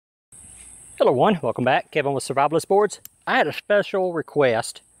Hello one, welcome back. Kevin with Survivalist Boards. I had a special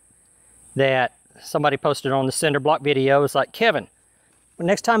request that somebody posted on the cinder block video. It's like, Kevin,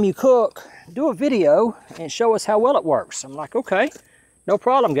 next time you cook, do a video and show us how well it works. I'm like, okay, no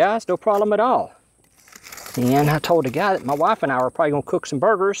problem guys, no problem at all. And I told the guy that my wife and I were probably gonna cook some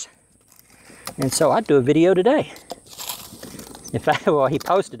burgers. And so I'd do a video today. In fact, well, he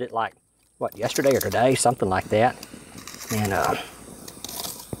posted it like, what, yesterday or today, something like that. And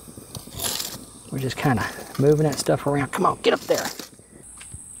we're just kind of moving that stuff around. Come on, get up there.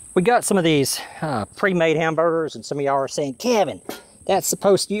 We got some of these pre-made hamburgers, and some of y'all are saying, Kevin, you're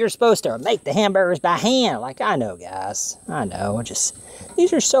supposed to make the hamburgers by hand. Like, I know, guys, I know.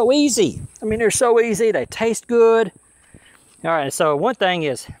 These are so easy. I mean, they're so easy. They taste good. All right, so one thing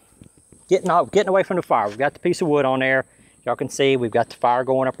is getting away from the fire. We've got the piece of wood on there. Y'all can see we've got the fire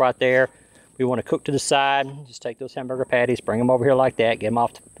going up right there. We want to cook to the side. Just take those hamburger patties, bring them over here like that, get them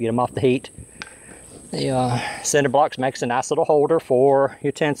off the heat. The cinder blocks makes a nice little holder for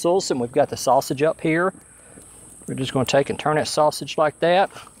utensils, and we've got the sausage up here. We're just going to take and turn that sausage like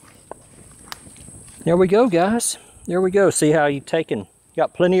that. There we go, guys. There we go. See how you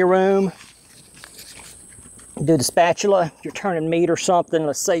got plenty of room. Do the spatula. If you're turning meat or something,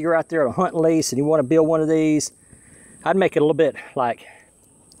 let's say you're out there on a hunting lease and you want to build one of these, I'd make it a little bit like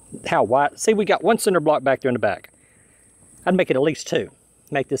how wide. See, we got one cinder block back there in the back. I'd make it at least two.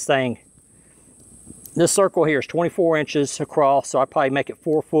 Make this thing. This circle here is 24 inches across, so I'd probably make it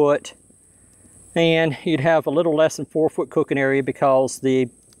 4 foot. And you'd have a little less than 4 foot cooking area because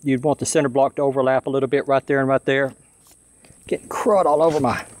you'd want the cinder block to overlap a little bit right there and right there. Getting crud all over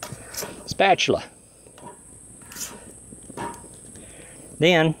my spatula.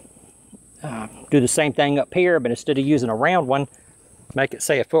 Then, do the same thing up here, but instead of using a round one, make it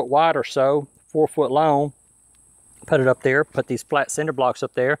say 1 foot wide or so, 4 foot long. Put it up there, put these flat cinder blocks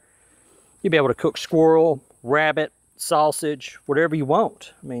up there. You'll be able to cook squirrel, rabbit, sausage, whatever you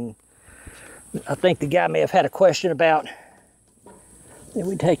want. I mean, I think the guy may have had a question about that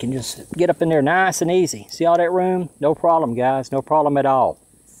we take and just get up in there nice and easy. See all that room? No problem, guys, no problem at all.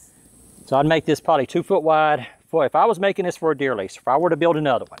 So I'd make this probably 2 foot wide. Boy, if I was making this for a deer lease, if I were to build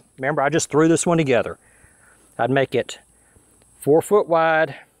another one, remember I just threw this one together, I'd make it 4 foot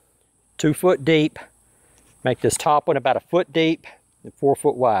wide, 2 foot deep, make this top one about 1 foot deep and 4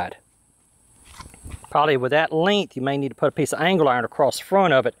 foot wide. Probably with that length, you may need to put a piece of angle iron across the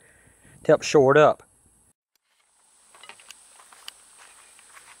front of it to help shore it up.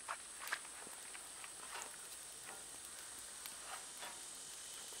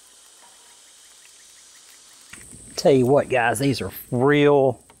 Tell you what, guys, these are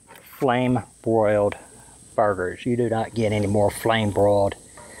real flame broiled burgers. You do not get any more flame broiled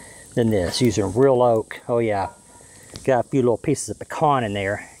than this. Using real oak. Oh yeah, got a few little pieces of pecan in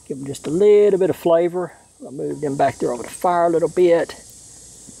there. Give them just a little bit of flavor. I'll move them back there over the fire a little bit.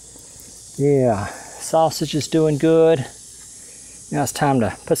 Yeah, sausage is doing good. Now it's time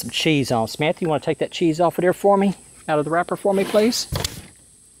to put some cheese on. Samantha, you want to take that cheese off of there for me? Out of the wrapper for me, please?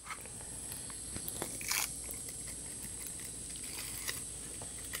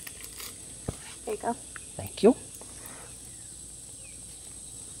 There you go. Thank you.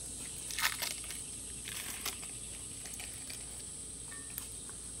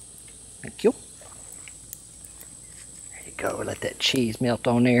 Thank you. There you go. Let that cheese melt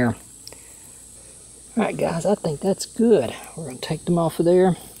on there. All right, guys, I think that's good. We're going to take them off of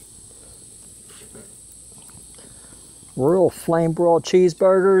there. Real flame broiled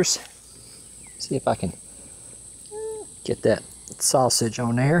cheeseburgers. See if I can get that sausage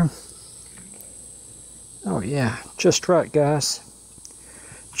on there. Oh yeah, just right, guys.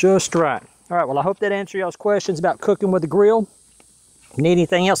 Just right. All right, well, I hope that answered y'all's questions about cooking with the grill. If you need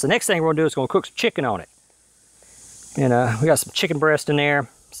anything else, the next thing we're gonna do is gonna cook some chicken on it. And we got some chicken breast in there,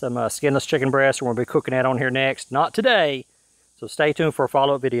 some skinless chicken breast. We're gonna be cooking that on here next. Not today, so stay tuned for a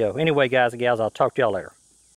follow-up video. Anyway, guys and gals, I'll talk to y'all later.